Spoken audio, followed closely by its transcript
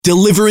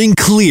Delivering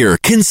clear,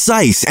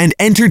 concise, and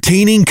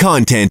entertaining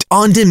content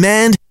on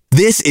demand,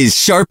 this is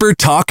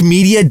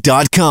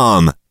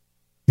SharperTalkMedia.com.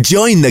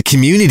 Join the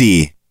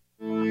community.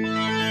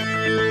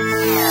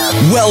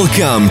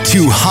 Welcome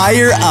to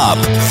Higher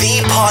Up, the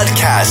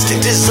podcast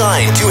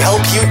designed to help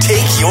you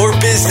take your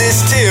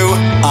business to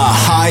a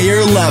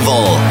higher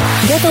level.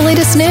 Get the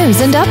latest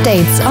news and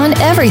updates on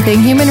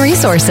everything human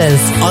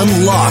resources.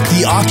 Unlock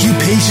the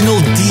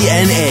occupational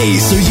DNA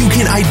so you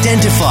can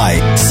identify,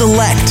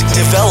 select,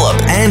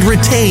 develop, and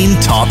retain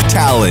top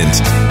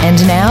talent. And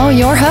now,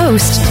 your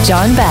host,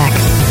 John Beck.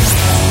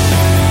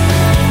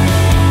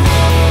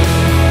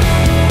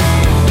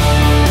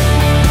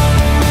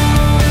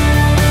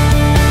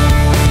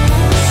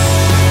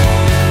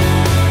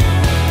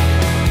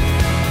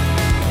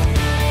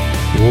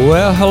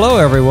 Well, hello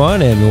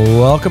everyone, and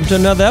welcome to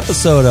another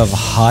episode of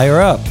Higher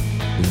Up,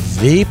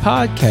 the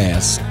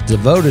podcast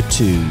devoted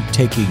to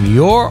taking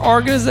your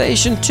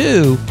organization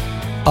to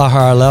a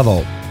higher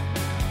level.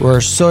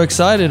 We're so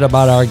excited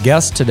about our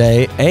guest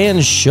today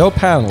and show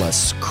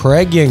panelist,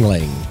 Craig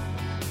Juengling.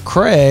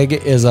 Craig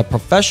is a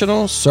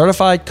professional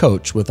certified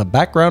coach with a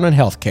background in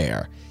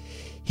healthcare.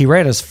 He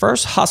ran his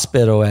first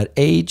hospital at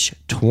age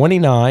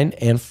 29,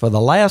 and for the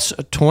last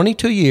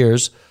 22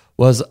 years,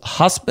 was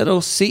hospital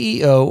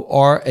CEO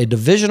or a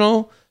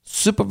divisional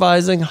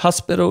supervising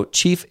hospital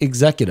chief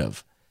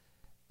executive.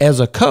 As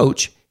a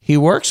coach, he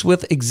works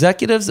with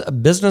executives,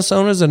 business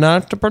owners, and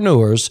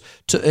entrepreneurs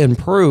to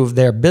improve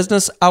their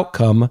business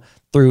outcome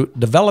through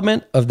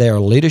development of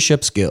their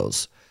leadership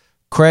skills.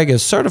 Craig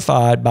is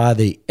certified by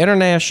the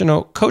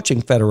International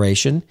Coaching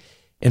Federation.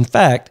 In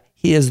fact,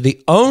 he is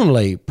the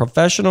only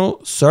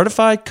professional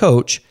certified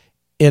coach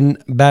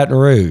in Baton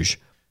Rouge.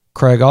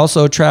 Craig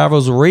also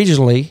travels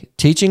regionally,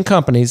 teaching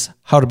companies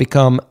how to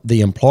become the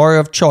employer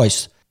of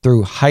choice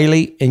through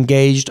highly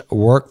engaged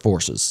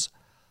workforces.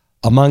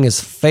 Among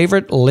his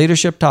favorite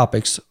leadership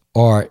topics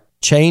are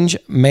change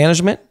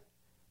management,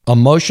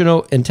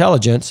 emotional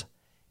intelligence,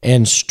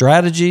 and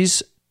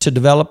strategies to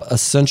develop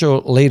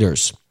essential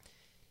leaders.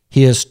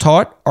 He has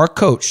taught or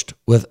coached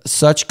with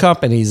such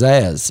companies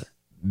as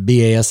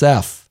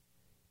BASF,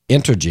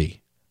 Entergy,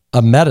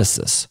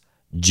 Amedisys,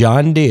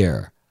 John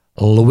Deere,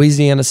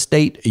 Louisiana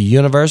State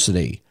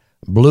University,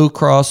 Blue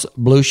Cross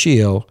Blue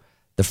Shield,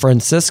 the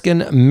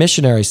Franciscan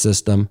Missionary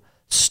System,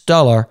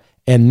 Stellar,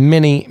 and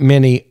many,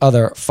 many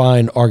other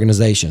fine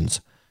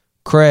organizations.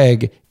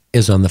 Craig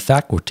is on the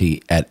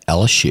faculty at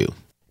LSU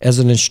as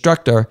an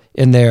instructor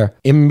in their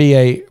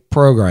MBA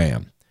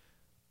program.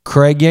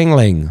 Craig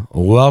Juengling,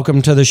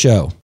 welcome to the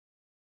show.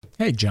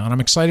 Hey, John, I'm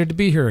excited to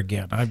be here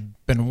again.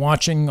 I've been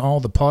watching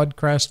all the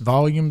podcast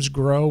volumes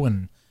grow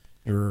and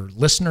your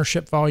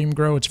listenership volume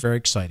grow. It's very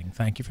exciting.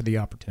 Thank you for the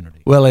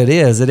opportunity. Well, it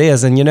is.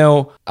 And you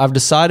know, I've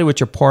decided what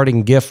your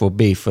parting gift will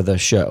be for the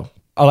show.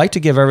 I like to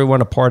give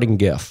everyone a parting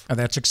gift. Oh,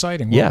 that's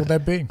exciting. What will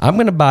that be? I'm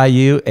going to buy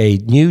you a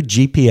new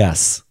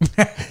GPS.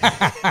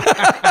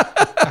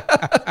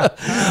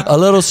 A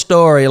little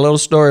story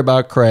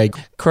about Craig.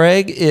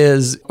 Craig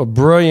is a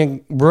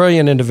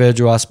brilliant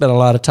individual. I spent a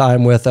lot of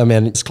time with him,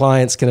 and his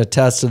clients can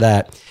attest to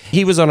that.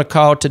 He was on a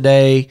call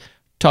today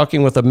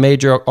talking with a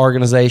major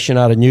organization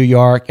out of New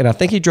York, and I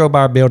think he drove by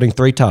our building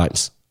 3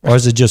 times. Or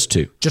is it just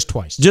 2? Just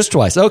twice. Just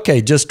twice.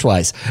 Okay, just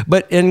twice.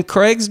 But in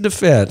Craig's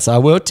defense, I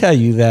will tell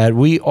you that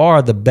we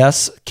are the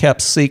best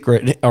kept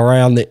secret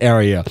around the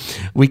area.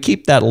 We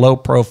keep that low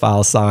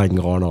profile sign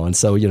going on.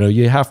 So, you know,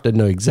 you have to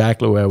know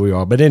exactly where we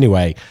are. But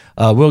anyway,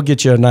 we'll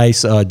get you a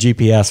nice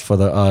GPS for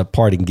the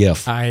parting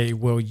gift. I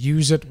will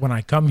use it when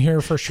I come here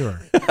for sure.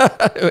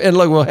 And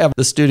look, we'll have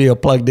the studio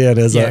plugged in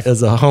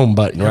as a home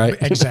button, right?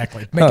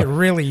 Exactly. Make it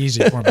really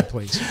easy for me,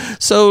 please.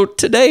 So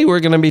today we're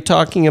going to be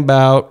talking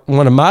about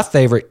one of my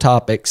favorite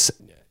topics,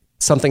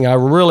 something I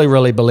really,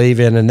 really believe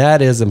in, and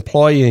that is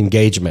employee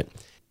engagement.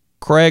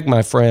 Craig,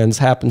 my friends,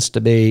 happens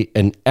to be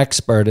an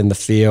expert in the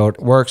field,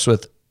 works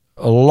with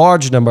a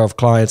large number of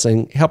clients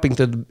and helping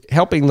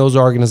those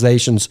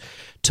organizations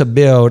to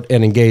build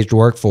an engaged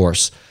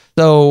workforce.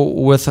 So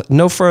with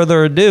no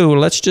further ado,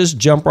 let's just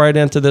jump right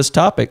into this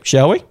topic,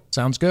 shall we?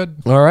 Sounds good.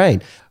 All right.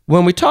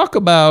 When we talk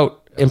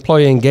about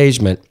employee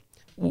engagement,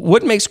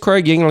 what makes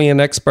Craig Juengling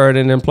an expert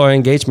in the employee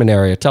engagement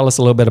area? Tell us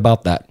a little bit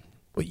about that.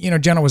 Well, you know,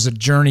 Jen, it was a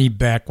journey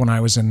back when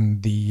I was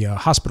in the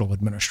hospital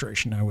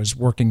administration. I was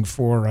working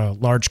for a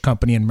large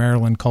company in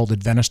Maryland called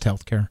Adventist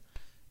Healthcare,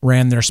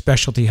 ran their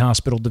specialty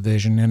hospital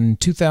division. And in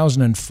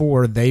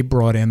 2004, they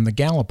brought in the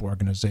Gallup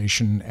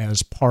organization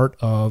as part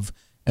of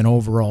an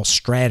overall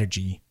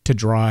strategy to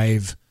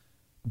drive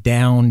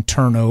down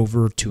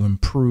turnover to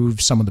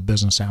improve some of the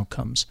business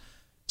outcomes.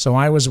 So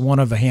I was one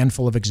of a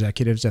handful of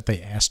executives that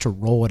they asked to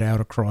roll it out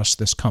across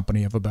this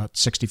company of about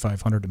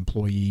 6,500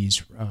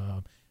 employees,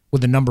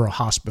 with a number of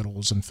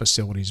hospitals and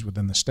facilities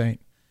within the state.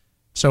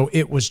 So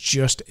it was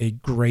just a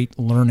great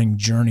learning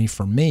journey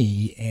for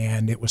me,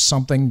 and it was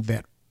something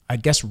that I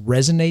guess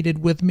resonated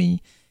with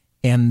me,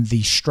 and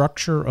the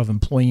structure of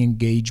employee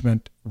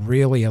engagement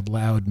really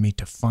allowed me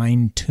to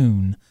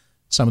fine-tune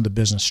some of the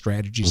business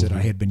strategies that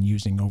I had been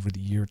using over the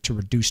year to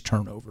reduce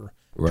turnover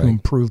Right. to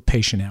improve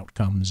patient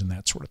outcomes and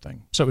that sort of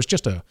thing. So it was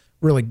just a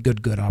really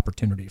good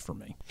opportunity for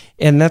me.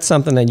 And that's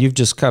something that you've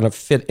just kind of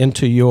fit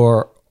into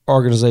your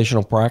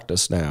organizational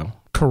practice now.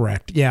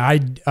 Correct. Yeah,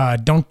 I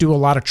don't do a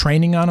lot of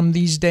training on them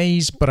these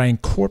days, but I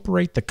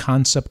incorporate the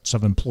concepts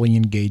of employee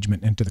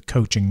engagement into the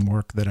coaching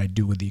work that I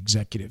do with the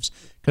executives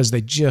because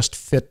they just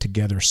fit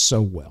together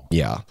so well.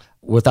 Yeah.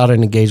 Without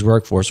an engaged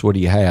workforce, what do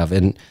you have?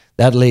 And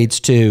that leads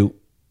to,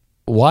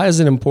 why is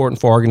it important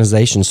for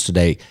organizations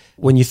today?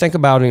 When you think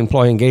about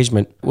employee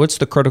engagement, what's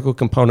the critical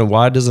component?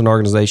 Why does an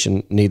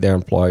organization need their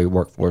employee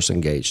workforce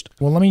engaged?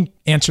 Well, let me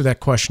answer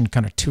that question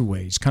kind of two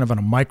ways, kind of on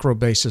a micro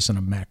basis and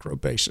a macro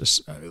basis.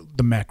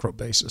 The macro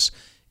basis.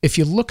 If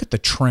you look at the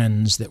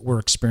trends that we're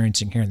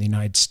experiencing here in the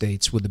United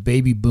States with the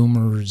baby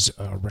boomers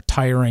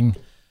retiring,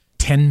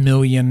 10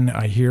 million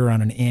I hear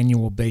on an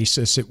annual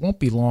basis, it won't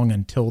be long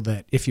until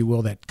that, if you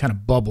will, that kind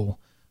of bubble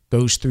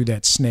goes through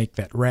that snake,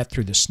 that rat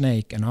through the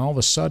snake, and all of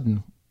a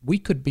sudden we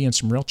could be in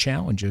some real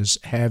challenges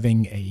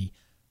having a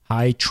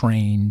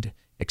high-trained,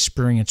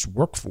 experienced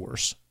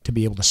workforce to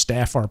be able to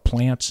staff our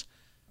plants,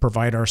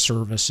 provide our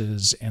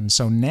services. And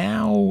so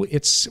now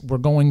we're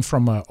going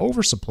from an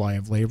oversupply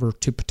of labor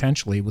to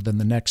potentially within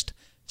the next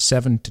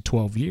 7 to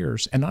 12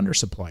 years an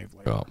undersupply of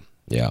labor. Oh,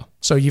 yeah.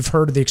 So you've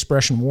heard of the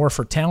expression war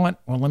for talent.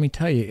 Well, let me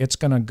tell you, it's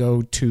going to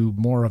go to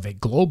more of a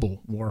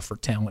global war for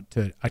talent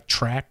to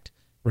attract,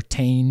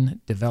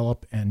 retain,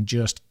 develop, and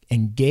just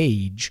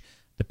engage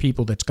the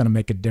people that's going to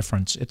make a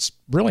difference. It's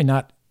really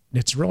not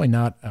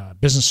a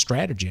business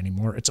strategy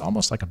anymore. It's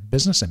almost like a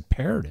business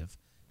imperative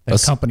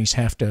that companies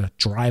have to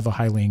drive a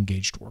highly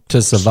engaged workforce.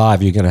 To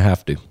survive, you're going to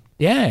have to.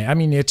 Yeah, I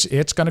mean,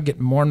 it's going to get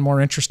more and more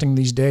interesting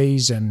these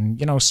days.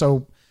 And,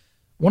 so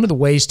one of the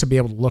ways to be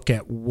able to look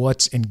at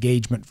what's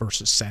engagement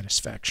versus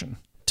satisfaction.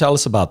 Tell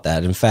us about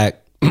that. In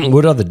fact,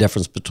 what are the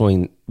difference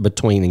between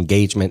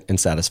engagement and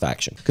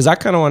satisfaction? Because I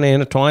kind of want to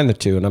intertwine the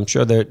two, and I'm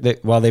sure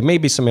while there may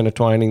be some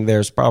intertwining,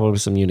 there's probably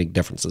some unique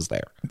differences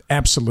there.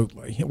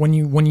 Absolutely. When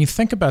you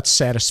think about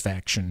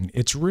satisfaction,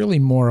 it's really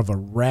more of a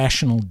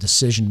rational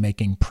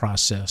decision-making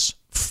process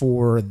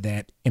for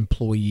that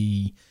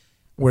employee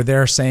where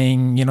they're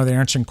saying, they're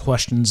answering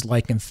questions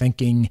like and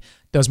thinking,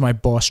 does my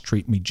boss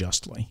treat me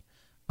justly?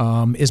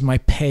 Is my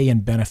pay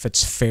and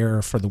benefits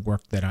fair for the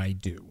work that I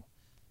do?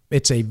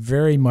 It's a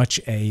very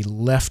much a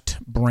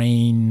left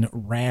brain,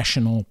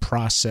 rational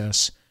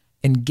process.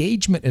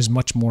 Engagement is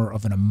much more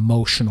of an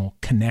emotional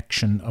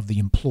connection of the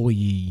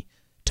employee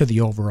to the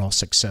overall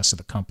success of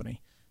the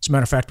company. As a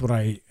matter of fact, what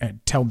I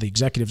tell the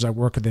executives I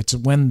work with, it's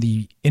when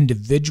the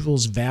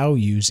individual's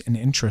values and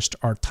interests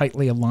are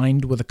tightly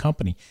aligned with a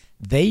company.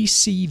 They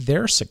see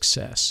their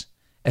success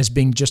as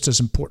being just as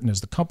important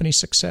as the company's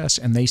success,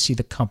 and they see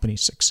the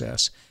company's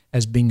success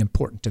as being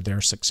important to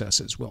their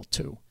success as well,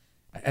 too.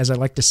 As I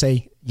like to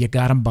say, you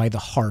got them by the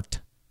heart,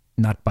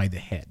 not by the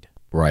head.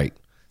 Right.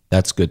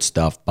 That's good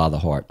stuff, by the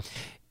heart.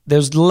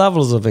 There's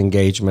levels of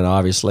engagement,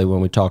 obviously, when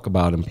we talk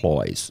about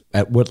employees.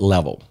 At what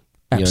level?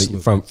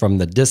 Absolutely. From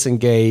the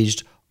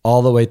disengaged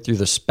all the way through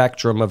the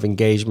spectrum of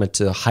engagement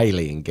to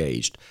highly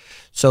engaged.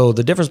 So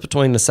the difference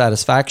between the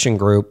satisfaction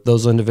group,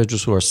 those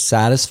individuals who are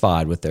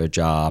satisfied with their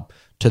job,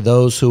 to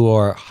those who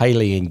are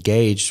highly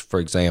engaged, for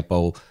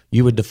example,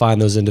 you would define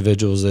those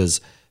individuals as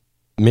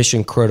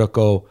mission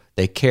critical.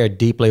 They care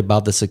deeply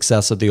about the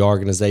success of the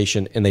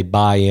organization, and they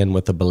buy in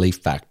with a belief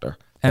factor.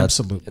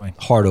 Absolutely.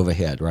 That's heart over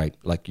head, right?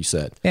 Like you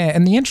said. Yeah,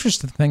 and the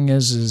interesting thing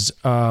is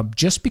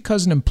just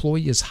because an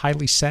employee is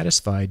highly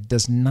satisfied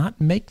does not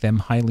make them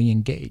highly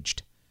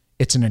engaged.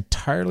 It's an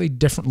entirely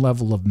different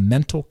level of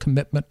mental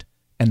commitment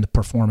and the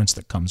performance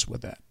that comes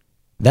with that.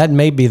 That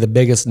may be the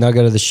biggest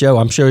nugget of the show.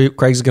 I'm sure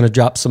Craig's going to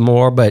drop some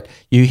more, but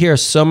you hear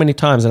so many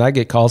times, and I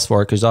get calls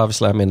for it because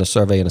obviously I'm in the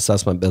survey and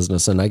assessment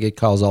business, and I get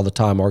calls all the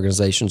time.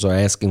 Organizations are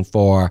asking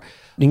for,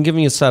 you can give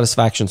me a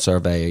satisfaction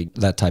survey,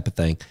 that type of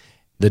thing.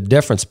 The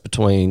difference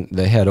between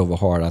the head over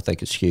heart, I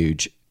think, is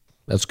huge.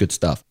 That's good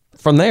stuff.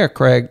 From there,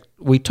 Craig,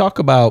 we talk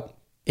about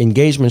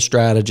engagement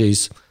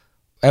strategies.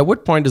 At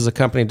what point does a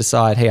company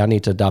decide, hey, I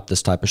need to adopt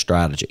this type of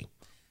strategy?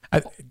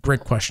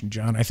 Great question,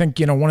 John. I think,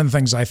 one of the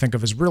things I think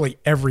of is really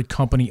every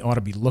company ought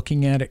to be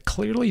looking at it.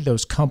 Clearly,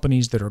 those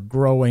companies that are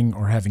growing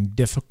or having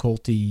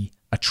difficulty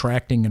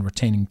attracting and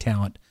retaining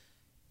talent,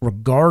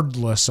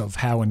 regardless of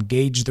how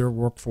engaged their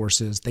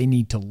workforce is, they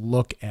need to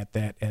look at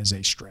that as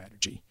a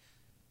strategy.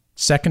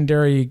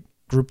 Secondary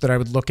group that I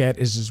would look at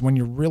is when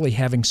you're really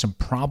having some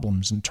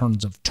problems in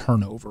terms of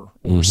turnover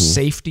or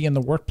safety in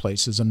the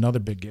workplace is another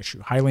big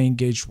issue. Highly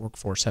engaged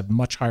workforce have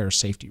much higher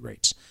safety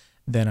rates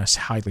than a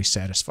highly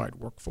satisfied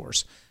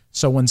workforce.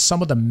 So when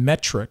some of the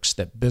metrics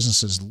that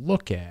businesses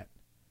look at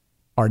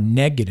are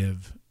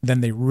negative,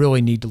 then they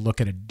really need to look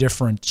at a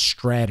different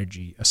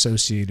strategy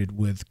associated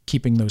with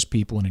keeping those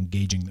people and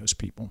engaging those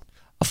people.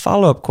 A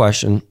follow-up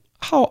question,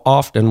 how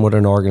often would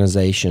an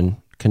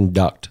organization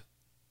conduct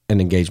an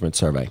engagement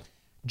survey?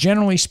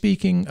 Generally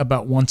speaking,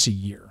 about once a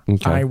year.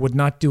 Okay. I would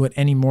not do it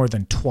any more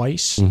than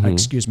twice,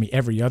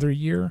 every other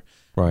year.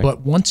 Right.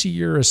 But once a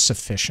year is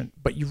sufficient.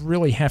 But you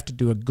really have to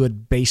do a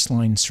good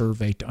baseline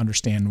survey to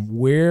understand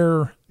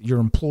where your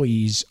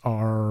employees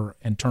are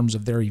in terms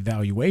of their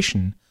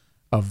evaluation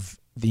of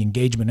the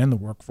engagement in the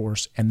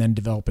workforce, and then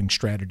developing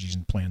strategies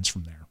and plans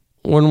from there.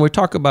 When we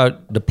talk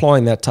about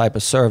deploying that type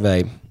of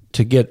survey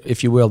to get,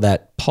 if you will,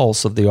 that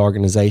pulse of the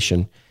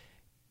organization,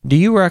 do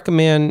you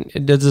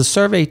recommend, does the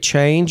survey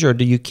change, or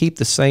do you keep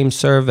the same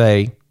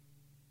survey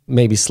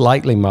maybe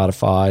slightly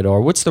modified,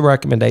 or what's the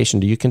recommendation?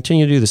 Do you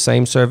continue to do the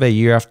same survey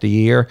year after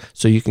year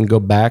so you can go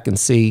back and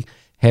see,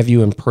 have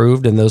you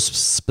improved in those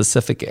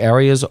specific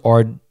areas,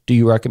 or do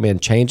you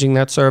recommend changing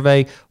that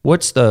survey?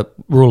 What's the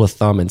rule of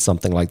thumb in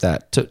something like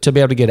that to be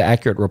able to get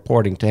accurate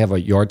reporting, to have a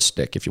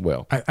yardstick, if you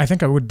will? I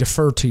think I would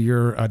defer to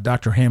your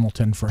Dr.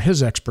 Hamilton for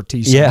his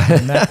expertise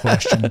on that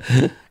question.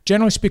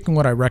 Generally speaking,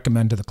 what I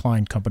recommend to the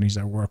client companies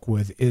I work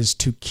with is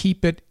to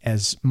keep it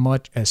as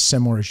much as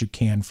similar as you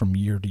can from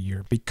year to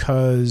year,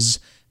 because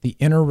the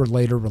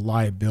interrelator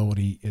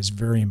reliability is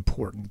very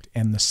important,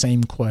 and the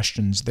same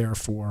questions,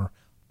 therefore,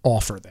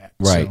 offer that.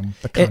 Right. So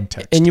the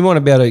context. And you want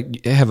to be able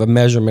to have a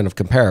measurement of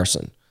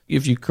comparison.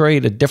 If you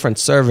create a different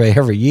survey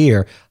every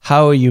year,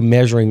 how are you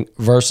measuring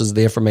versus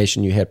the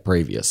information you had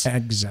previous?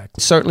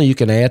 Exactly. Certainly you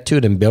can add to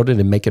it and build it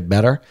and make it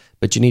better,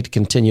 but you need to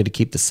continue to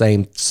keep the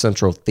same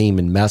central theme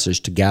and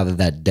message to gather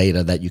that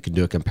data that you can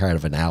do a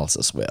comparative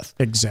analysis with.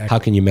 Exactly. How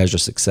can you measure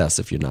success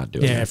if you're not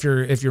doing that?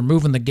 If you're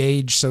moving the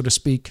gauge, so to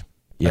speak,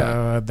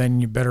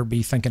 then you better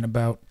be thinking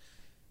about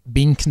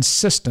being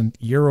consistent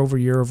year over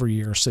year over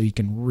year, so you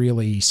can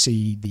really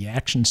see the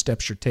action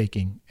steps you're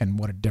taking and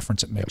what a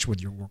difference it makes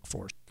with your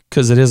workforce.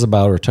 Because it is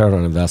about return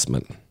on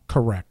investment.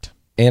 Correct.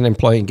 And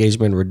employee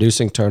engagement,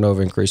 reducing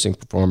turnover, increasing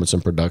performance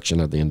and production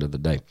at the end of the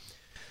day.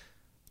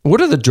 What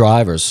are the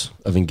drivers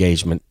of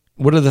engagement?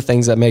 What are the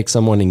things that make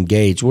someone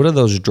engage? What are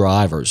those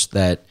drivers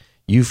that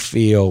you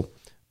feel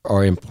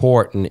are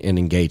important in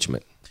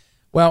engagement?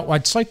 Well,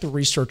 I'd cite the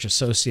research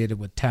associated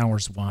with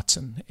Towers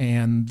Watson,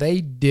 and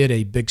they did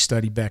a big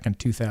study back in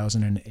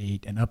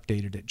 2008 and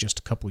updated it just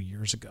a couple of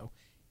years ago.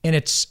 And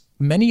it's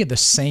many of the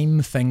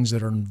same things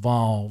that are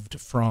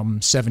involved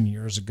from 7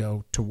 years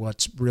ago to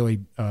what's really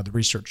the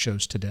research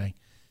shows today.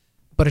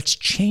 But it's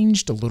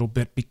changed a little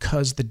bit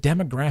because the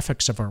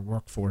demographics of our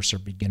workforce are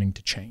beginning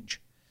to change.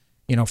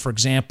 You know, for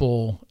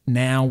example,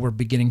 now we're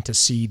beginning to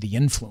see the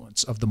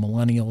influence of the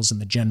millennials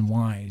and the Gen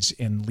Ys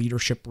in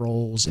leadership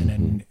roles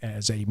and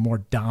as a more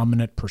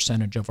dominant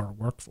percentage of our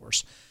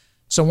workforce.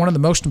 So one of the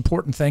most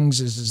important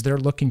things is they're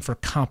looking for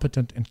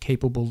competent and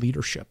capable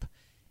leadership.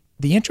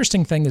 The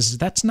interesting thing is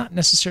that's not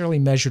necessarily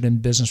measured in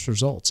business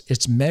results.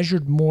 It's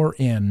measured more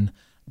in,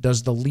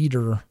 does the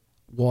leader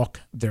walk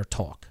their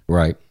talk?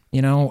 Right.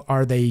 You know,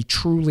 are they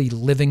truly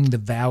living the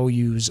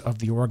values of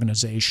the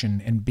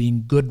organization and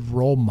being good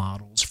role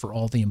models for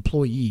all the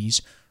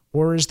employees,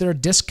 or is there a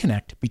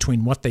disconnect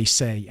between what they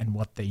say and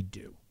what they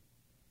do?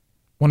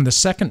 One of the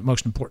second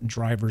most important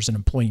drivers in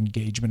employee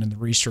engagement in the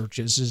research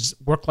is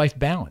work-life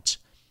balance.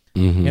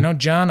 You know,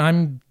 John,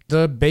 I'm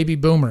the baby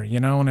boomer, you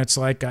know, and it's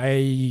like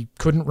I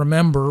couldn't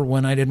remember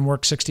when I didn't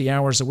work 60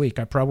 hours a week.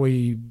 I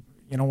probably...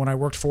 You know, when I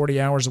worked 40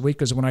 hours a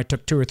week is when I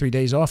took 2 or 3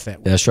 days off that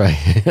week. That's right.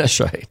 That's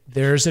right.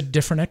 There's a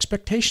different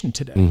expectation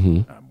today.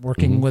 I'm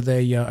working with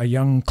a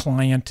young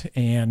client,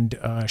 and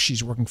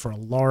she's working for a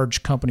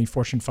large company,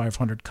 Fortune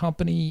 500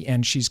 company,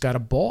 and she's got a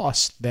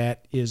boss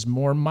that is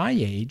more my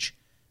age,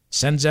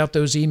 sends out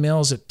those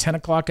emails at 10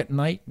 o'clock at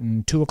night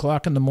and 2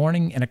 o'clock in the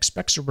morning, and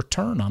expects a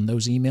return on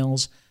those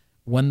emails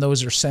when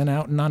those are sent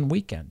out and on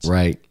weekends.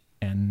 Right.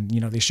 And, you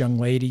know, this young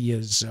lady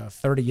is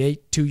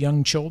 38, 2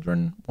 young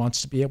children,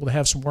 wants to be able to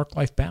have some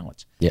work-life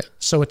balance. Yeah.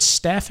 So it's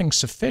staffing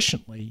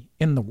sufficiently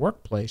in the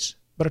workplace,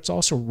 but it's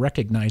also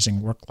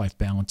recognizing work-life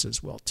balance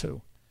as well,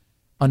 too.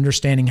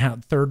 Understanding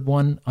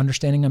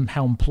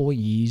how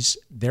employees,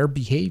 their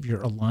behavior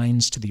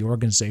aligns to the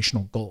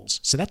organizational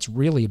goals. So that's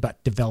really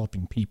about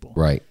developing people.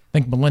 Right. I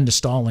think Melinda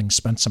Stallings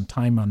spent some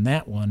time on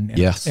that one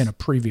in a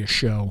previous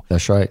show.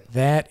 That's right.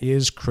 That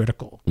is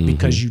critical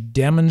because you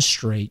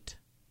demonstrate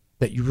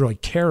that you really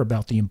care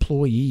about the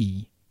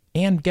employee.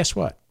 And guess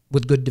what?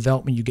 With good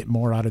development, you get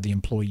more out of the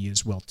employee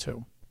as well,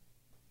 too.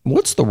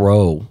 What's the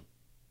role,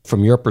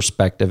 from your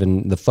perspective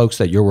and the folks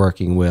that you're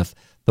working with,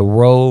 the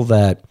role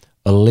that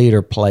a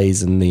leader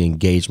plays in the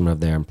engagement of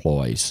their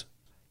employees?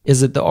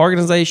 Is it the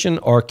organization,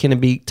 or can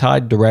it be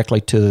tied directly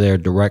to their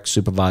direct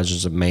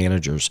supervisors and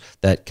managers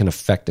that can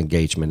affect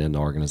engagement in the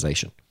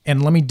organization?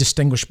 And let me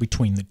distinguish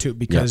between the two,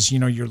 because, you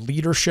know, your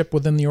leadership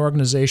within the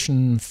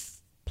organization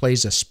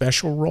plays a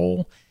special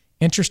role.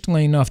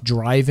 Interestingly enough,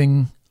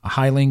 driving a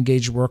highly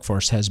engaged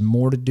workforce has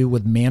more to do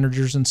with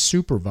managers and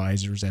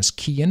supervisors as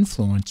key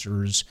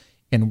influencers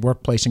in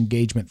workplace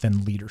engagement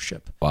than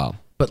leadership. Wow.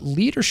 But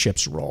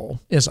leadership's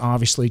role is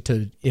obviously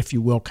to, if you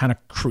will, kind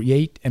of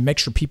create and make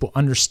sure people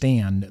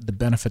understand the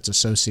benefits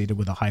associated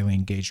with a highly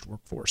engaged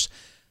workforce.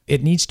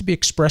 It needs to be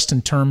expressed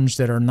in terms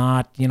that are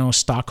not, you know,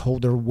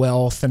 stockholder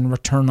wealth and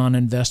return on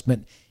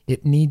investment.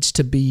 It needs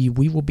to be,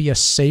 we will be a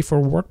safer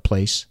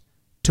workplace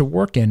to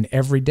work in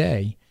every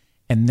day.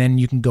 And then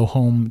you can go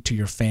home to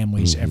your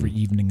families every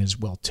evening as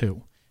well,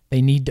 too.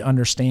 They need to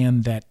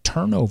understand that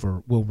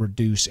turnover will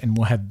reduce and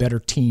we'll have better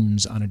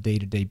teams on a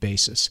day-to-day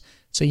basis.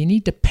 So you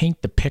need to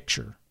paint the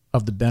picture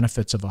of the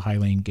benefits of a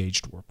highly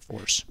engaged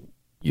workforce.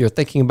 You're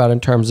thinking about in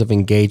terms of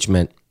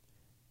engagement.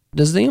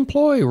 Does the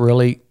employee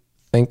really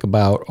think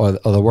about, or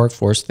the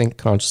workforce think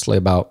consciously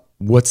about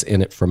what's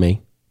in it for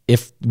me?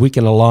 If we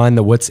can align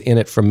the what's in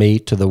it for me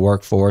to the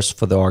workforce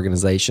for the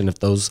organization, if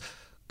those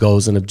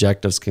goals and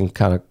objectives can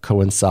kind of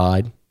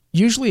coincide?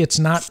 Usually it's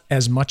not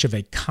as much of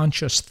a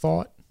conscious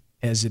thought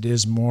as it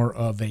is more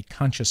of a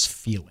conscious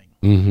feeling.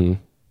 Mm-hmm.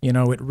 You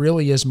know, it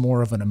really is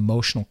more of an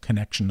emotional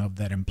connection of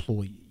that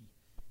employee.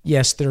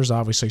 Yes, there's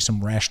obviously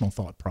some rational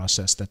thought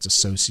process that's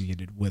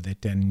associated with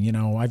it. And, you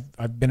know,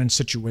 I've been in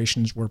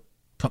situations where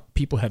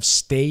people have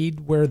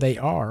stayed where they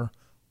are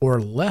or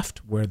left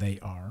where they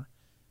are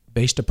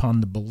based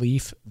upon the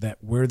belief that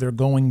where they're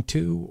going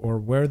to or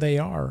where they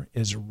are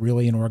is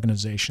really an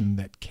organization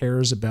that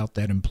cares about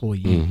that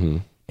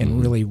employee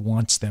and really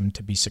wants them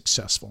to be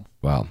successful.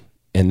 Wow.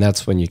 And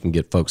that's when you can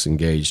get folks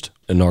engaged.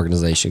 An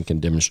organization can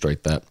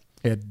demonstrate that.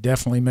 It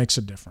definitely makes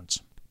a difference.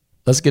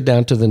 Let's get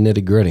down to the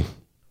nitty-gritty.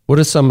 What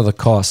are some of the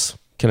costs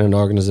can an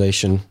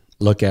organization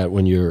look at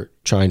when you're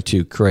trying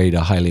to create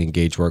a highly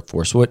engaged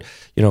workforce? What,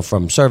 you know,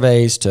 from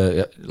surveys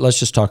to, let's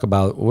just talk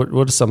about what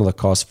are some of the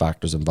cost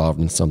factors involved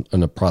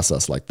in a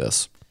process like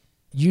this?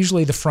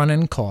 Usually the front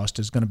end cost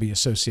is going to be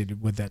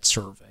associated with that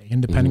survey.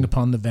 And depending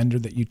upon the vendor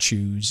that you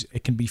choose,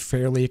 it can be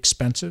fairly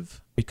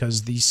expensive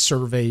because these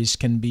surveys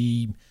can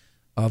be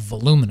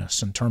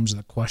voluminous in terms of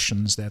the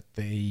questions that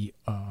they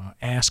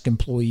ask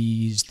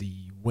employees, the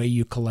way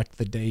you collect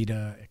the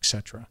data,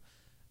 etc.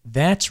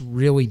 That's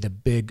really the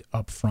big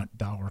upfront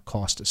dollar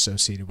cost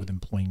associated with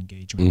employee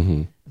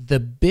engagement. The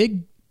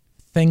big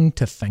thing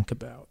to think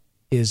about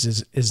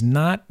is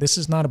not, this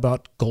is not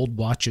about gold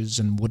watches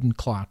and wooden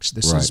clocks.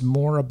 This is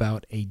more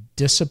about a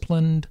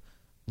disciplined,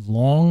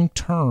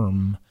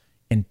 long-term,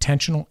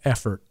 intentional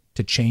effort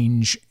to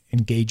change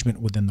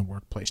engagement within the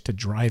workplace, to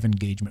drive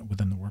engagement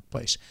within the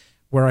workplace.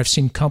 Where I've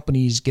seen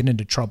companies get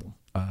into trouble,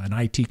 an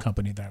IT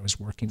company that I was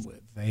working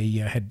with, they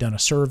had done a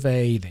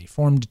survey, they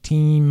formed a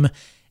team,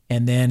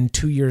 and then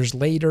 2 years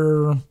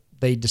later,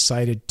 they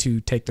decided to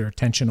take their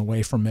attention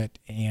away from it.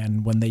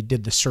 And when they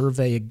did the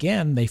survey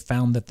again, they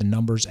found that the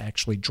numbers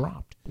actually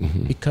dropped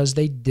because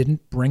they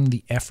didn't bring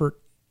the effort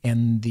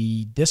and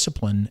the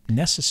discipline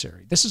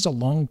necessary. This is a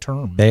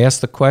long-term. They asked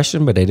the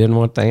question, but they didn't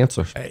want the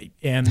answer.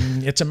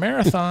 And it's a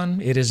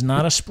marathon. It is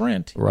not a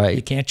sprint. Right.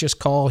 You can't just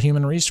call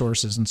human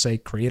resources and say,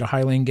 create a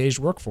highly engaged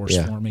workforce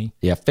for me.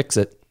 Yeah, fix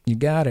it. You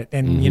got it.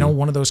 And, you know,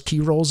 one of those key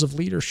roles of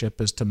leadership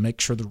is to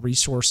make sure the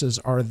resources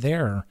are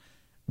there.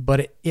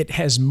 But it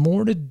has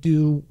more to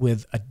do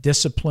with a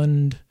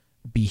disciplined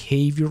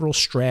behavioral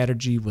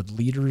strategy with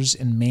leaders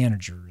and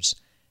managers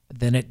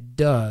than it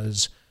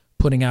does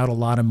putting out a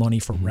lot of money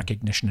for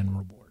recognition and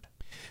reward.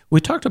 We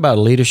talked about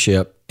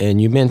leadership,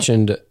 and you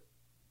mentioned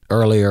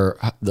earlier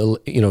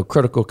the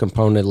critical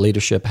component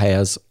leadership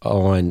has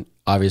on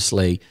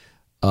obviously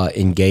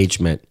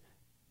engagement,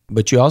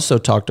 but you also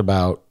talked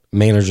about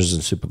managers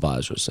and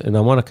supervisors, and I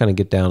want to kind of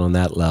get down on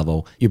that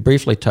level. You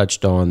briefly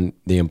touched on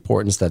the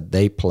importance that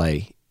they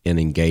play in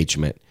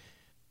engagement,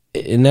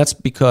 and that's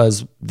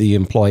because the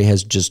employee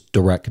has just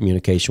direct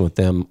communication with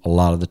them a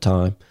lot of the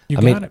time.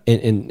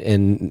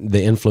 And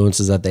the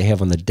influences that they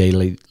have on the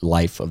daily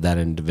life of that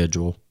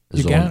individual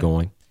is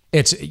ongoing.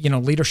 It's,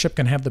 leadership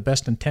can have the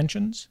best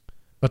intentions,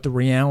 but the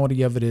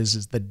reality of it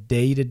is the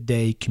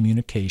day-to-day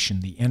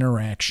communication, the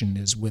interaction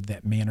is with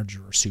that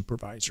manager or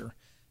supervisor.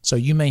 So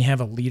you may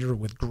have a leader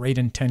with great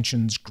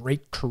intentions,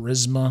 great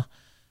charisma.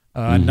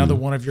 Another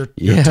one of your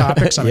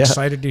topics. I'm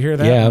excited to hear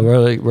that. Yeah,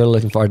 we're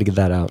looking forward to get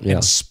that out. Yeah.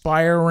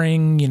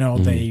 Inspiring,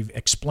 they've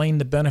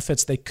explained the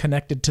benefits, they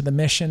connected to the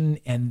mission,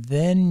 and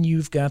then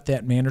you've got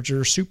that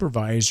manager or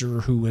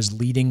supervisor who is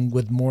leading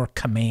with more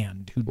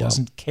command, who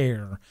doesn't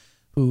care,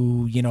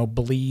 who,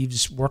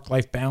 believes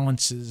work-life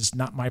balance is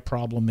not my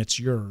problem, it's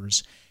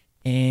yours.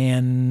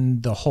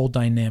 And the whole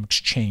dynamics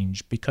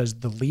change because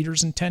the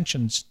leader's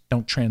intentions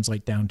don't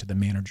translate down to the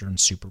manager and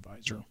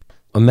supervisor.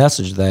 A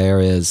message there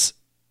is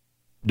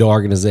the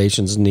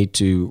organizations need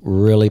to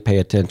really pay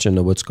attention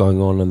to what's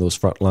going on in those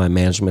frontline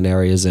management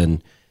areas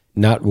and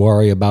not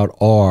worry about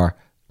or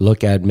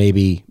look at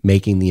maybe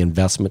making the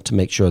investment to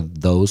make sure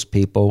those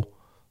people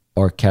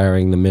are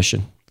carrying the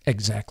mission.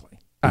 Exactly.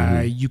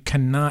 You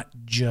cannot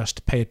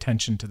just pay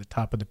attention to the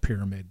top of the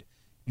pyramid.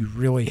 You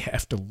really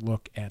have to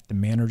look at the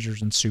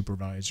managers and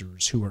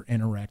supervisors who are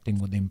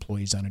interacting with the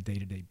employees on a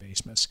day-to-day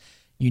basis.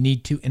 You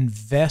need to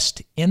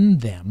invest in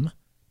them.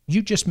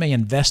 You just may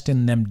invest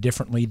in them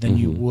differently than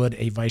you would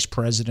a vice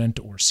president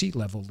or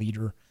C-level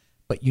leader,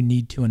 but you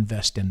need to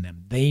invest in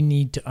them. They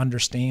need to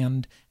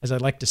understand, as I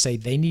like to say,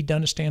 they need to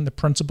understand the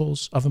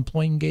principles of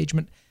employee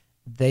engagement.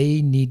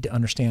 They need to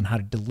understand how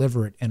to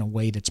deliver it in a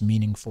way that's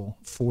meaningful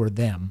for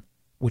them,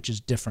 which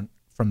is different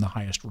from the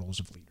highest roles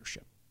of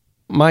leadership.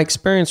 My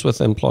experience with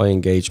employee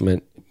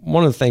engagement,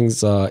 one of the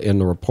things in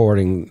the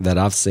reporting that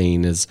I've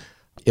seen is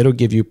it'll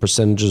give you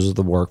percentages of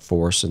the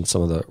workforce and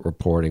some of the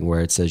reporting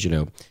where it says,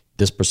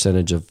 this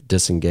percentage of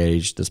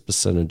disengaged, this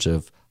percentage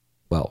of,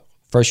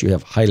 first you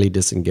have highly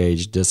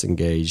disengaged,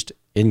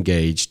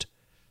 engaged,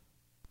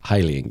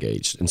 highly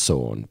engaged, and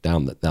so on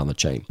down the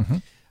chain. Mm-hmm.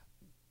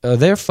 Are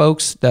there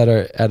folks that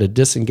are at a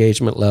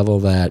disengagement level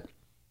that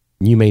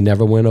you may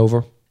never win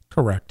over?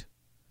 Correct.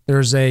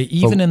 There's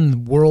even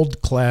in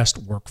world-class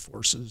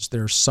workforces,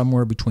 there's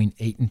somewhere between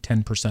 8 and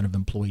 10% of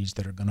employees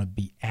that are going to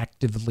be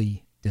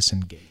actively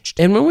disengaged.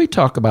 And when we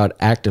talk about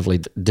actively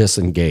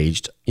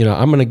disengaged,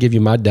 I'm going to give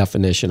you my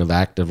definition of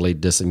actively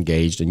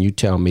disengaged, and you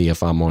tell me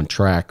if I'm on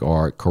track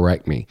or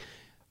correct me.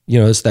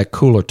 It's that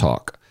cooler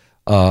talk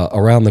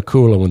around the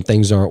cooler when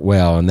things aren't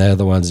well, and they're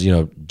the ones,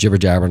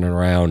 jibber-jabbering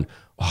around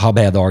how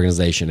bad the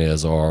organization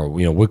is, or,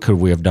 what could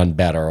we have done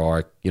better,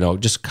 or,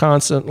 just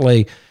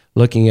constantly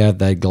looking at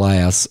that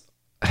glass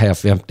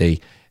half empty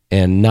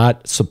and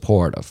not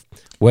supportive.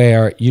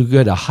 Where you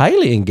get a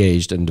highly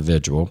engaged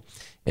individual,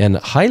 and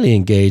highly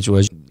engaged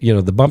was,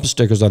 the bumper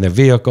stickers on their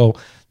vehicle,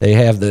 they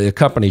have the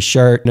company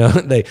shirt,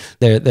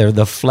 they're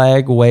the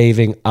flag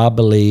waving, I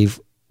believe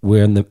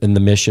we're in the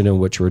mission in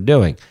which we're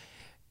doing.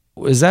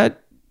 Is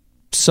that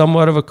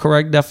somewhat of a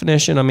correct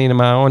definition? I mean, am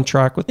I on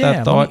track with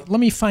that thought? Let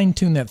me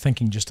fine-tune that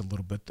thinking just a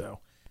little bit, though.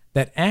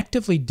 That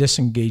actively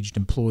disengaged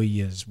employee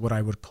is what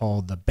I would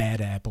call the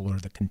bad apple or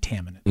the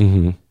contaminant.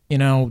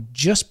 Mm-hmm.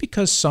 Just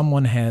because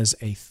someone has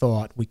a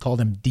thought, we call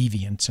them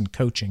deviants in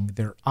coaching,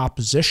 they're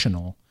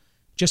oppositional.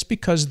 Just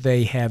because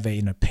they have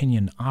an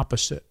opinion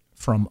opposite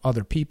from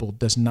other people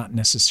does not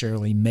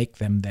necessarily make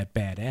them that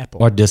bad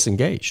apple. Or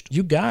disengaged.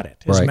 You got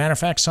it. As a matter of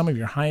fact, some of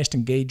your highest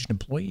engaged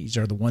employees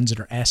are the ones that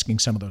are asking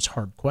some of those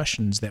hard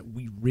questions that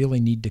we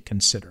really need to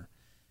consider.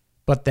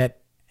 But that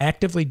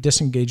actively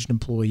disengaged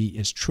employee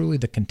is truly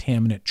the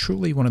contaminant,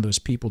 truly one of those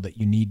people that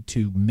you need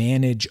to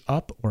manage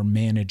up or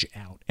manage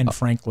out. And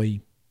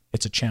frankly,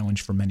 it's a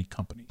challenge for many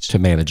companies. To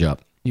manage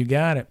up. You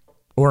got it.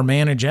 Or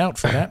manage out,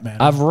 for that matter.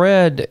 I've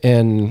read,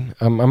 and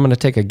I'm going to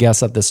take a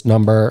guess at this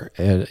number,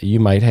 and you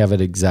might have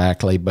it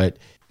exactly, but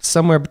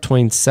somewhere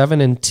between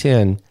 7 and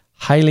 10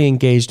 highly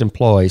engaged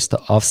employees to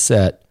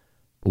offset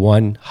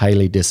one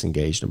highly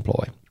disengaged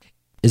employee.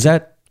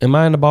 Am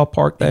I in the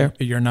ballpark there?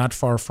 You're not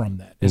far from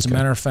that. As a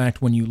matter of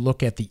fact, when you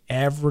look at the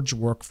average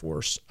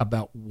workforce,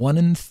 about 1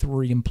 in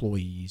 3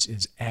 employees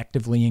is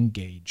actively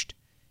engaged,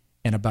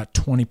 and about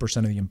 20%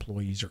 of the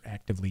employees are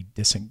actively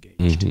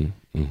disengaged.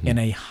 Mm-hmm, mm-hmm. In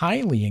a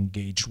highly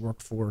engaged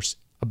workforce,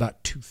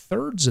 about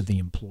 2/3 of the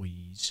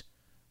employees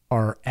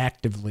are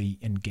actively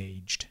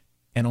engaged,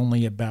 and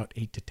only about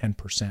 8 to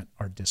 10%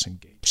 are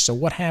disengaged. So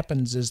what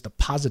happens is the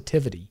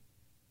positivity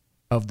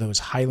of those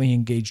highly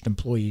engaged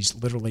employees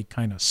literally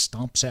kind of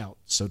stomps out,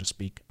 so to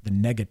speak, the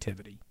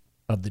negativity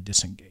of the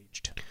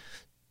disengaged.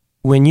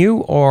 When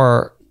you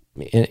are,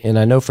 and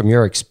I know from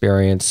your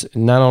experience,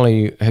 not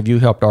only have you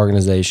helped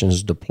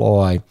organizations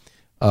deploy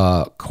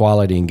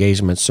quality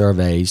engagement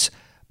surveys,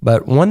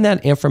 but when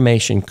that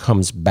information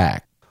comes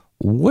back,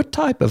 what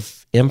type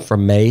of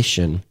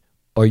information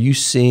are you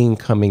seeing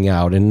coming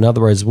out? In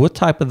other words, what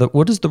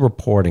does the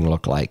reporting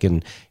look like?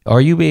 And are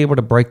you able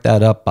to break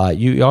that up by,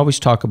 you always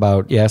talk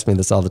about, you ask me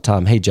this all the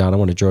time, hey, John, I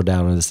want to drill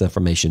down on this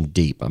information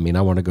deep. I mean,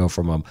 I want to go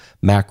from a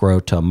macro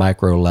to a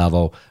micro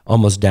level,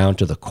 almost down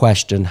to the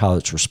question, how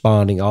it's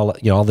responding, all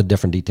the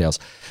different details.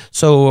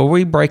 So are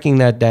we breaking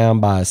that down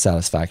by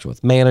satisfaction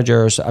with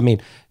managers? I mean,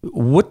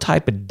 what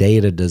type of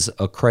data does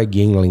a Craig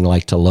Juengling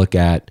like to look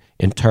at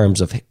in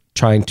terms of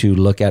trying to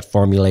look at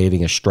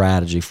formulating a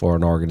strategy for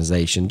an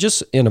organization,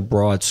 just in a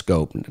broad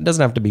scope? It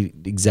doesn't have to be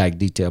exact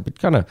detail, but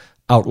kind of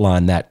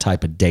outline that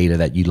type of data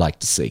that you'd like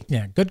to see.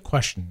 Yeah, good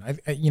question.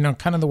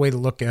 Kind of the way to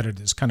look at it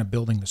is kind of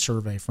building the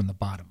survey from the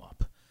bottom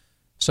up.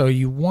 So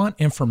you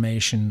want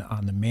information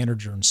on the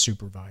manager and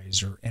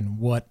supervisor and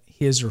what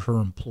his or her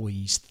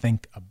employees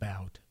think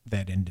about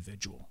that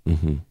individual.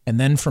 Mm-hmm. And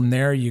then from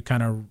there, you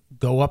kind of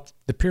go up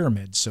the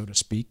pyramid, so to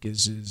speak,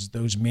 is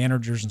those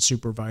managers and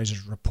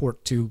supervisors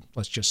report to,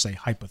 let's just say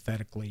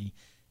hypothetically,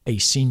 a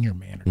senior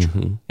manager.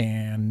 Mm-hmm.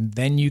 And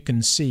then you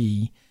can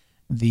see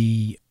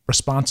the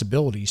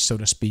responsibilities, so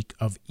to speak,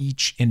 of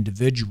each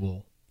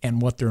individual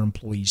and what their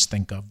employees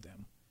think of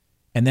them.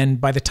 And then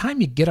by the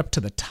time you get up to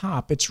the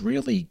top, it's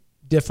really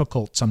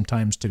difficult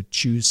sometimes to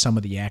choose some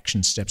of the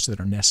action steps that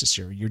are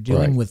necessary. You're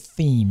dealing with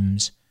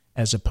themes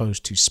as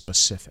opposed to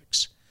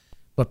specifics.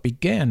 But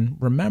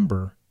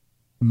remember,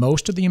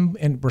 most of the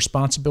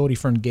responsibility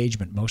for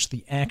engagement, most of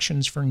the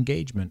actions for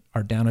engagement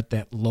are down at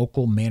that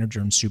local manager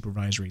and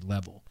supervisory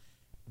level.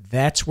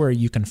 That's where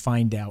you can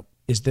find out,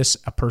 is this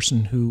a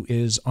person who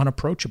is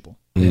unapproachable,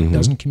 that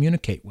doesn't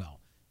communicate well?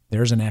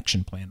 There's an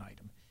action plan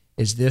item.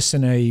 Is this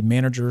in a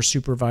manager or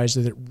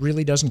supervisor that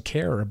really doesn't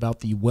care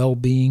about the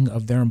well-being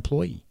of their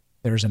employee?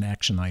 There's an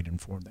action item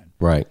for them.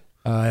 Right.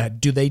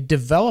 Do they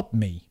develop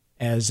me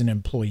as an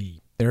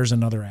employee? There's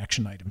another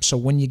action item. So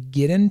when you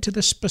get into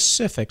the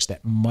specifics,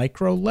 that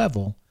micro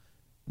level,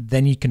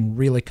 then you can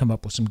really come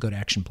up with some good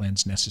action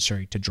plans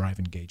necessary to drive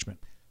engagement.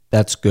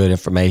 That's good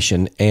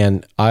information.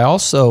 And I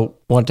also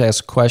want to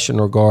ask a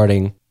question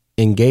regarding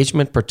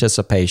engagement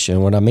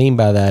participation. What I mean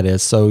by that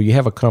is, so you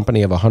have a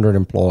company of 100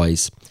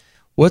 employees.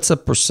 What's a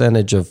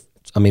percentage of,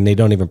 they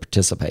don't even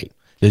participate.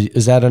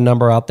 Is that a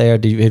number out there?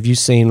 Have you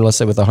seen, let's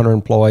say with 100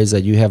 employees,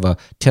 that you have a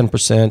 10%,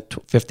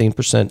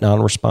 15%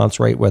 non-response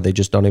rate where they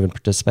just don't even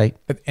participate?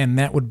 And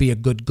that would be a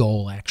good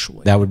goal,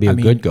 actually. That would be a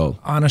good goal.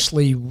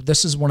 Honestly,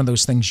 this is one of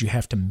those things you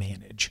have to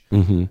manage.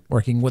 Mm-hmm.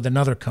 Working with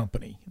another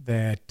company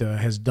that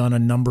has done a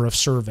number of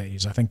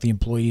surveys. I think the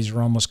employees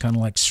are almost kind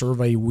of like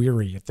survey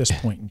weary at this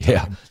point in time.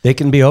 Yeah, they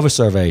can be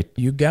over-surveyed.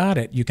 You got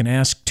it. You can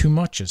ask too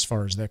much as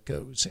far as that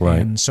goes. Right.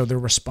 And so their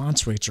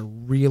response rates are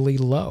really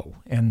low.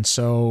 And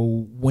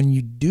so when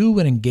you do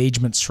an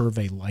engagement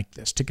survey like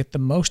this, to get the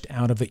most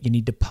out of it, you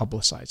need to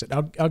publicize it.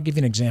 I'll give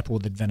you an example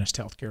with Adventist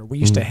Healthcare. We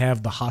used to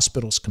have the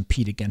hospitals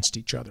compete against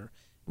each other.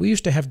 We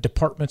used to have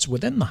departments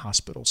within the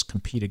hospitals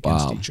compete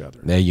against each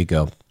other. There you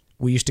go.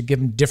 We used to give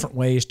them different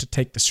ways to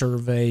take the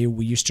survey.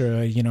 We used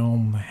to,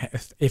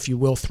 if you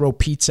will, throw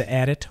pizza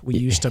at it. We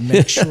used to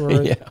make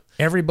sure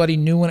everybody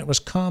knew when it was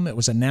come. It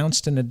was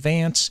announced in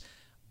advance.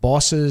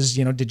 Bosses,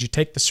 did you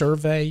take the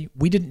survey?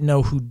 We didn't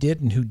know who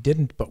did and who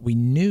didn't, but we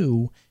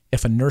knew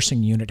if a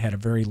nursing unit had a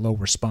very low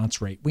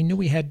response rate. We knew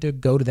we had to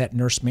go to that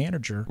nurse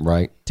manager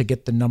to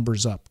get the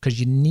numbers up, because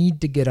you need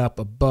to get up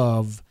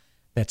above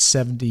that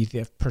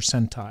 70th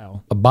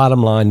percentile. A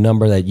bottom line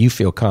number that you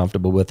feel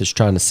comfortable with is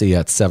trying to see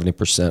that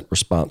 70%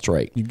 response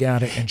rate. You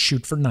got it, and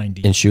shoot for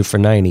 90.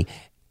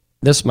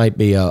 This might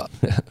be a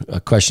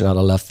question out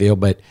of left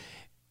field, but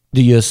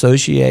do you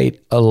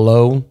associate a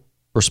low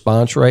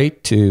response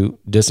rate to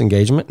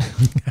disengagement?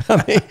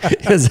 Are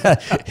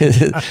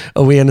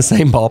we in the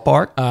same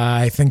ballpark?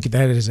 I think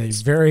that is a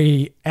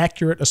very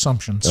accurate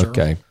assumption, sir.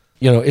 Okay.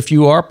 If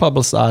you are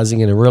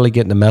publicizing and really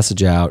getting the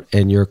message out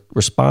and your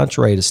response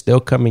rate is still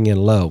coming in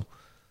low,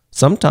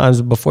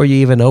 sometimes before you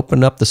even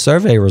open up the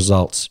survey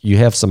results, you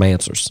have some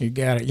answers. You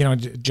got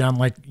it. John,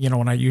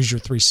 when I use your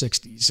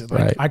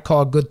 360s, I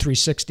call a good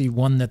 360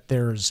 one that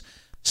there's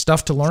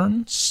stuff to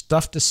learn,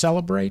 stuff to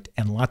celebrate,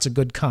 and lots of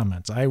good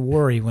comments. I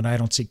worry when I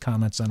don't see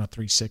comments on a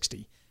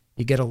 360.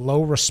 You get a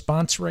low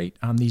response rate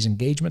on these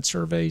engagement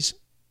surveys,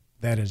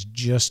 that is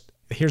just...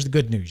 Here's the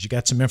good news. You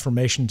got some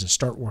information to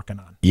start working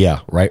on. Yeah,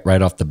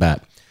 right off the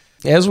bat.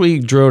 As we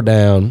drill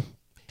down,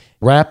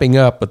 wrapping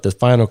up, but the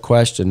final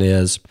question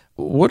is,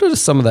 what are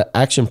some of the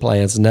action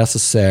plans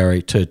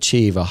necessary to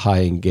achieve a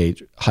high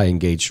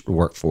engaged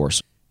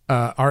workforce?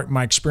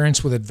 My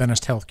experience with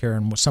Adventist Healthcare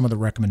and some of the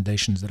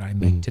recommendations that I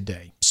make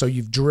today. So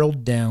you've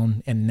drilled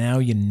down, and now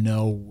you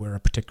know where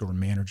a particular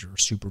manager or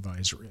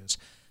supervisor is.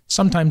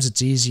 Sometimes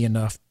it's easy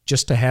enough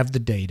just to have the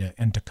data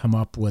and to come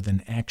up with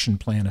an action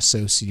plan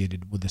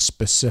associated with the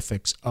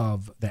specifics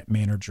of that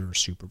manager or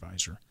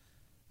supervisor.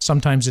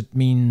 Sometimes it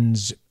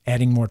means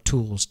adding more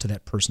tools to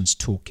that person's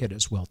toolkit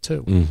as well,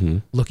 too. Mm-hmm.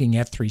 Looking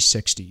at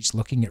 360s,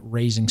 looking at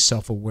raising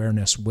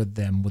self-awareness with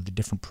them, with the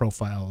different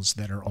profiles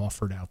that are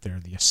offered out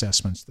there, the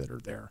assessments that are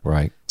there.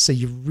 Right. So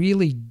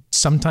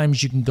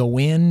sometimes you can go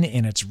in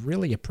and it's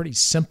really a pretty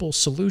simple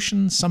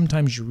solution.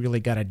 Sometimes you really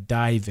got to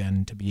dive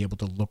in to be able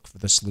to look for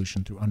the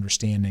solution through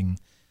understanding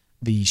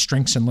the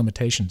strengths and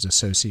limitations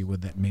associated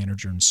with that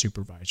manager and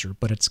supervisor,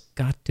 but it's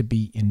got to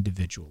be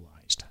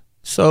individualized.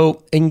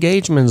 So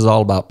engagement is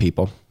all about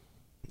people,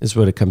 is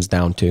what it comes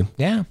down to.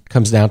 Yeah. It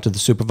comes down to the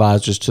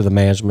supervisors, to the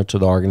management, to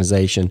the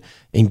organization.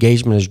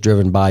 Engagement is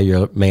driven by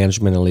your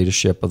management and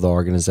leadership of the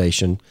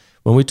organization.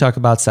 When we talk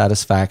about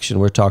satisfaction,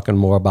 we're talking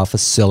more about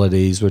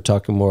facilities. We're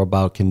talking more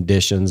about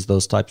conditions,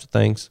 those types of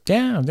things.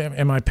 Yeah.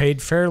 Am I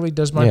paid fairly?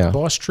 Does my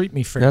boss treat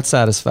me fairly? That's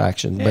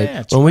satisfaction.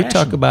 Yeah, but when we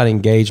talk about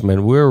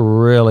engagement, we're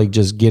really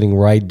just getting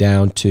right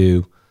down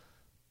to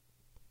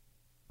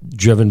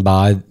driven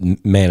by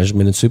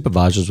management and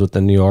supervisors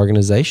within the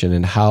organization,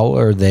 and how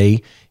are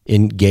they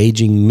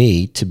engaging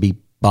me to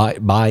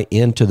buy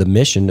into the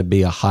mission to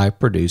be a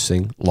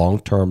high-producing,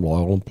 long-term,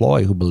 loyal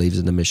employee who believes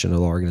in the mission of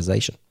the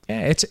organization.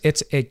 Yeah,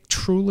 it's a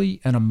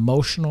truly an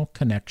emotional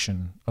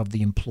connection of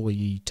the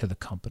employee to the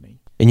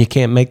company. And you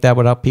can't make that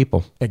without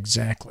people.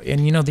 Exactly.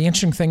 And, the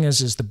interesting thing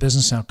is the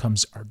business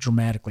outcomes are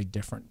dramatically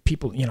different.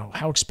 People,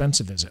 how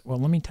expensive is it? Well,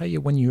 let me tell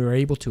you, when you're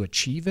able to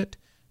achieve it,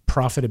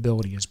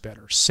 profitability is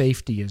better,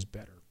 safety is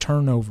better,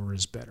 turnover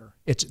is better.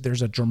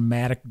 There's a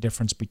dramatic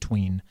difference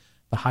between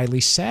the highly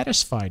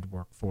satisfied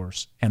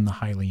workforce and the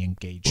highly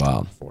engaged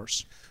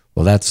workforce.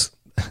 Well, that's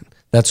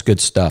good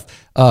stuff.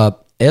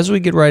 As we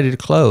get ready to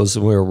close,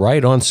 and we're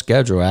right on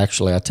schedule,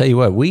 actually, I tell you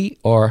what, we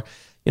are,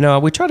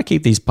 we try to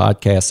keep these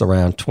podcasts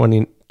around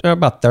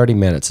about 30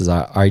 minutes is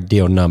our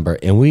ideal number,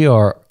 and we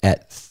are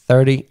at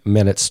 30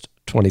 minutes,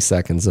 20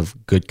 seconds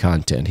of good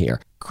content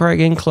here.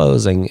 Craig, in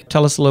closing,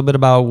 tell us a little bit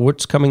about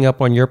what's coming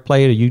up on your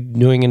plate. Are you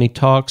doing any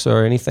talks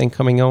or anything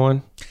coming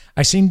on?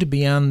 I seem to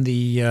be on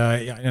the,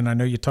 and I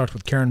know you talked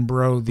with Karen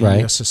Bro,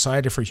 the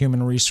Society for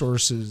Human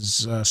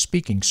Resources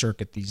speaking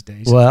circuit these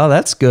days. Well,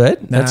 that's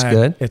good. That's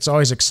good. It's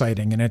always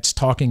exciting, and it's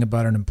talking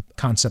about a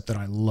concept that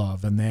I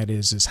love, and that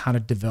is how to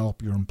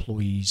develop your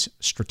employees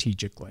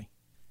strategically.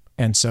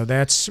 And so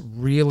that's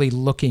really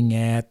looking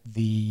at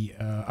the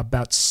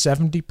about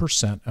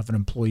 70% of an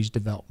employee's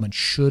development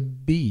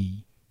should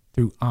be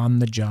through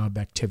on-the-job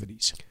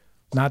activities.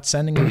 Not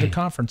sending them to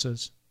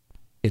conferences.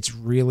 It's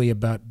really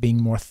about being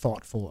more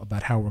thoughtful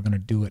about how we're going to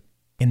do it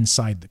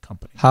inside the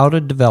company. How to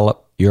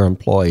develop your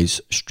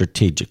employees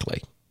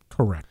strategically.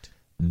 Correct.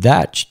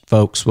 That,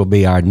 folks, will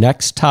be our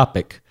next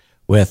topic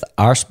with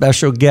our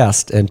special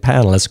guest and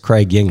panelist,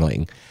 Craig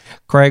Juengling.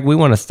 Craig, we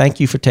want to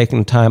thank you for taking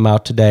the time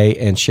out today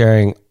and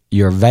sharing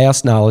your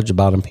vast knowledge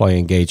about employee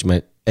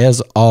engagement. As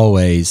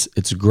always,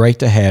 it's great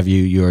to have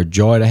you. You're a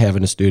joy to have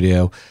in the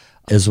studio,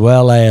 as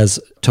well as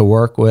to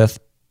work with,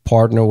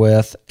 partner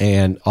with,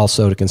 and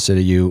also to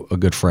consider you a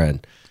good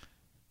friend.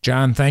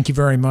 John, thank you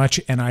very much,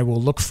 and I will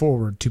look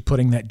forward to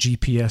putting that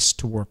GPS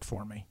to work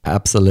for me.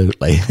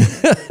 Absolutely.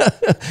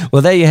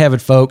 Well, there you have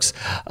it, folks.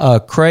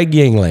 Craig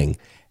Juengling.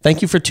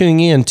 Thank you for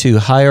tuning in to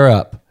Higher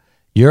Up,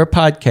 your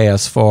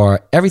podcast for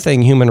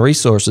everything human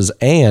resources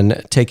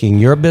and taking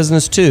your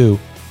business to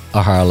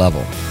a higher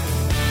level.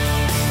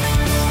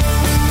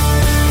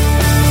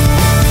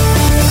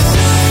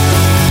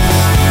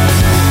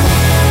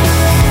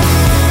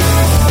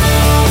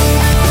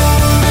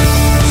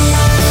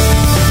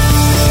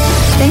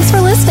 Thanks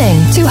for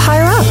listening to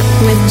Higher Up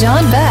with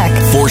John Beck.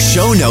 For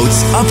show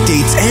notes,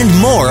 updates, and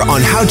more on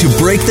how to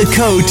break the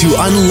code to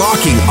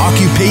unlocking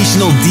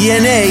occupational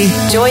DNA,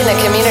 Join the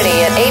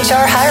community at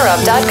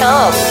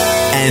hrhigherup.com.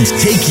 and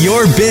take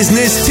your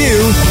business to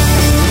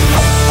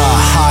a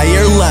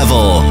higher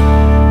level.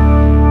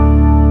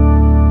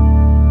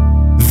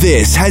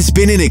 This has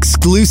been an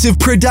exclusive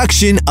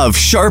production of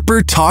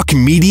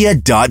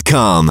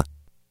SharperTalkMedia.com.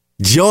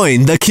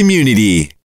 Join the community.